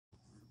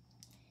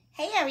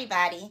Hey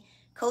everybody,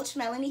 Coach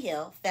Melanie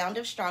Hill, founder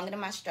of Stronger Than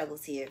My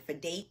Struggles here for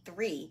day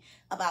 3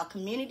 of our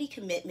Community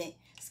Commitment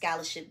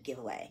Scholarship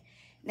Giveaway.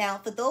 Now,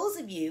 for those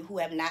of you who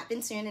have not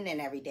been tuning in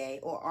every day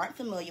or aren't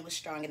familiar with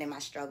Stronger Than My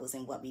Struggles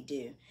and what we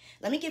do,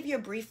 let me give you a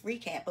brief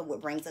recap of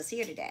what brings us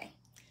here today.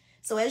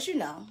 So as you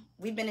know,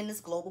 we've been in this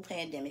global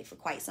pandemic for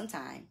quite some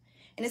time,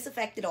 and it's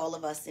affected all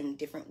of us in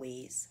different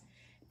ways.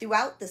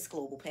 Throughout this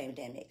global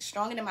pandemic,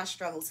 Stronger Than My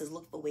Struggles has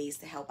looked for ways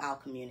to help our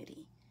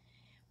community.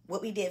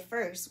 What we did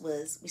first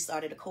was we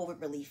started a COVID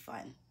Relief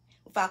Fund.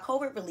 With our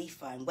COVID Relief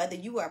Fund, whether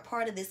you are a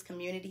part of this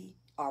community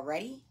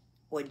already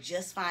or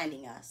just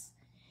finding us,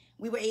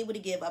 we were able to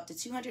give up to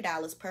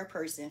 $200 per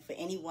person for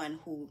anyone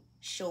who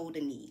showed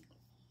a need.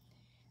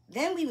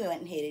 Then we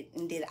went ahead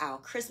and did our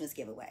Christmas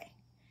giveaway.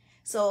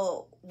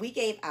 So we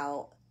gave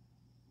out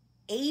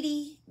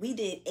 80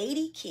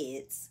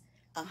 kids,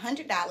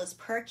 $100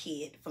 per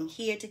kid from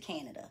here to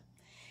Canada.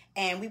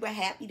 And we were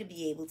happy to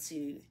be able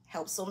to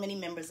help so many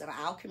members of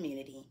our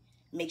community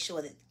make sure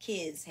that the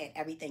kids had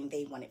everything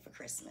they wanted for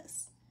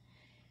Christmas.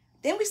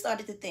 Then we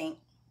started to think,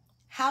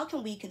 how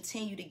can we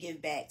continue to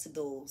give back to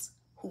those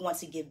who want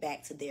to give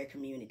back to their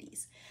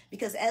communities?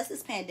 Because as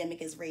this pandemic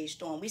has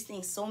raged on, we're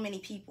seeing so many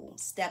people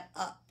step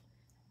up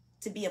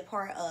to be a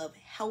part of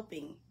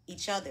helping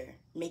each other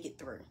make it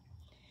through.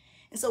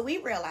 And so we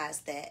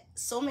realized that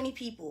so many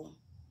people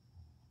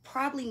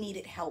probably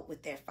needed help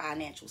with their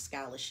financial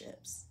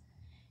scholarships,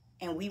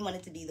 and we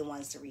wanted to be the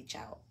ones to reach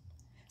out.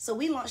 So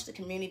we launched the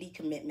Community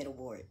Commitment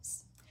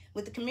Awards.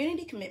 With the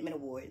Community Commitment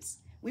Awards,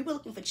 we were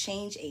looking for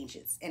change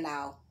agents in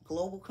our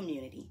global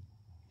community.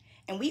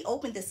 And we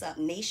opened this up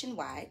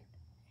nationwide,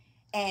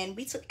 and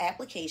we took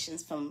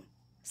applications from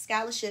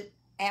scholarship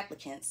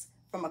applicants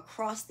from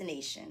across the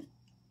nation.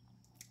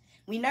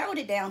 We narrowed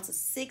it down to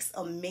 6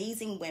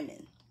 amazing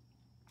women.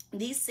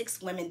 These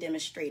 6 women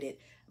demonstrated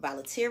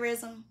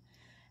volunteerism.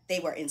 They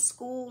were in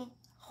school,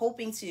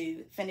 hoping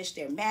to finish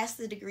their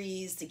master's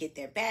degrees, to get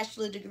their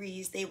bachelor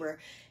degrees. They were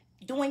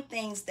doing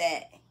things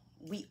that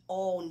we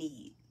all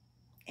need,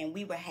 and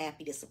we were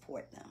happy to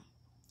support them.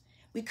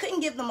 We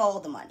couldn't give them all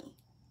the money,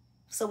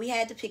 so we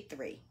had to pick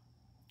 3.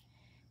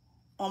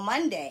 On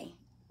Monday,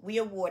 we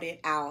awarded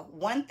our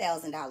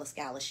 $1,000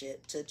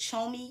 scholarship to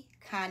Chomi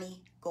Kani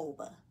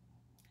Goba.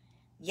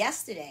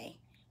 Yesterday,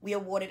 we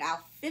awarded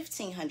our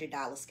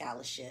 $1,500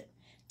 scholarship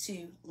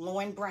to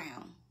Lauren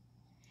Brown.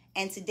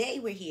 And today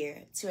we're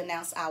here to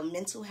announce our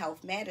Mental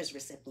Health Matters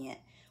recipient,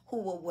 who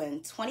will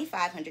win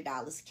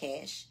 $2,500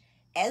 cash,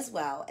 as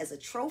well as a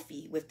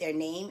trophy with their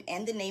name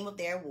and the name of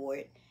their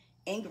award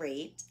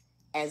engraved,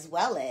 as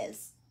well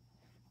as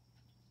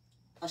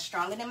a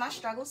Stronger Than My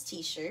Struggles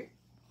t-shirt,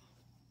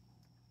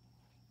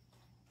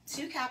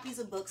 2 copies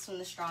of books from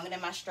the Stronger Than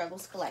My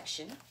Struggles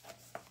collection.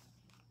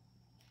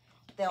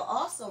 They'll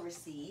also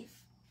receive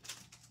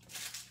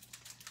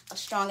a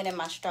Stronger Than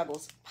My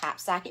Struggles pop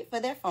socket for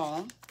their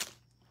phone,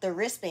 the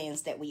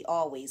wristbands that we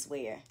always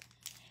wear,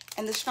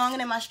 and the Stronger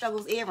Than My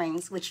Struggles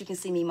earrings, which you can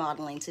see me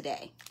modeling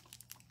today.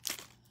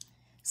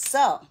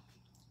 So,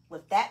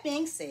 with that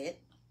being said,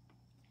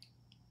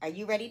 are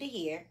you ready to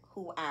hear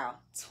who our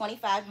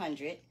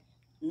 2,500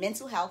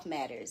 Mental Health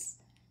Matters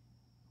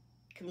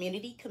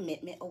Community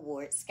Commitment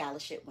Award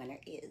Scholarship winner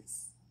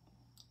is?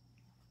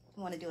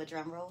 You want to do a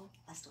drum roll?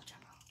 Let's do a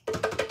drum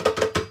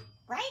roll.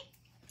 Right?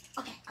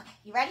 Okay,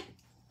 you ready?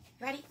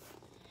 You ready?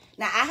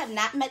 Now, I have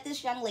not met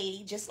this young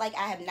lady, just like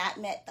I have not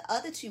met the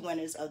other 2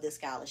 winners of this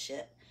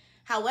scholarship.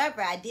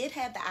 However, I did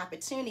have the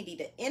opportunity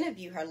to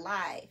interview her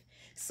live.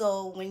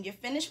 So when you're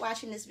finished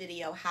watching this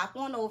video, hop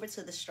on over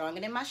to the Stronger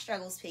Than My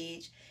Struggles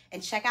page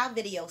and check our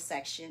video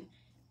section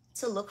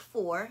to look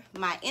for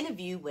my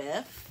interview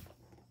with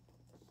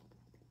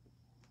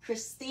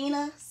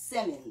Christina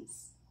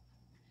Simmons.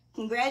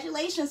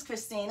 Congratulations,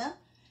 Christina.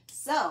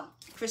 So,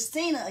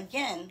 Christina,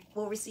 again,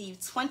 will receive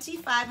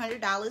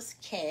 $2,500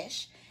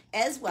 cash,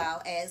 as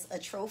well as a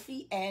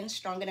trophy and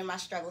Stronger Than My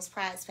Struggles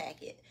prize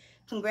packet.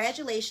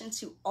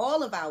 Congratulations to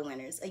all of our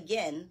winners.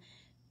 Again,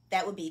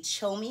 that would be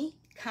Chomi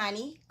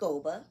Kani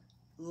Goba,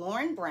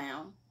 Lauren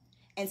Brown,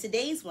 and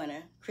today's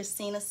winner,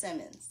 Christina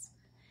Simmons.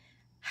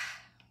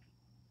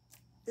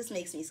 This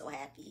makes me so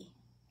happy.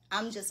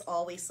 I'm just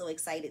always so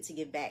excited to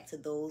give back to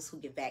those who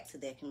give back to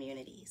their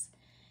communities.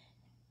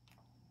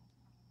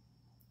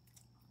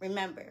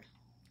 Remember,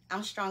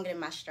 I'm stronger than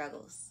my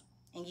struggles,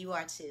 and you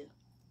are too.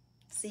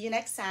 See you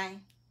next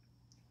time.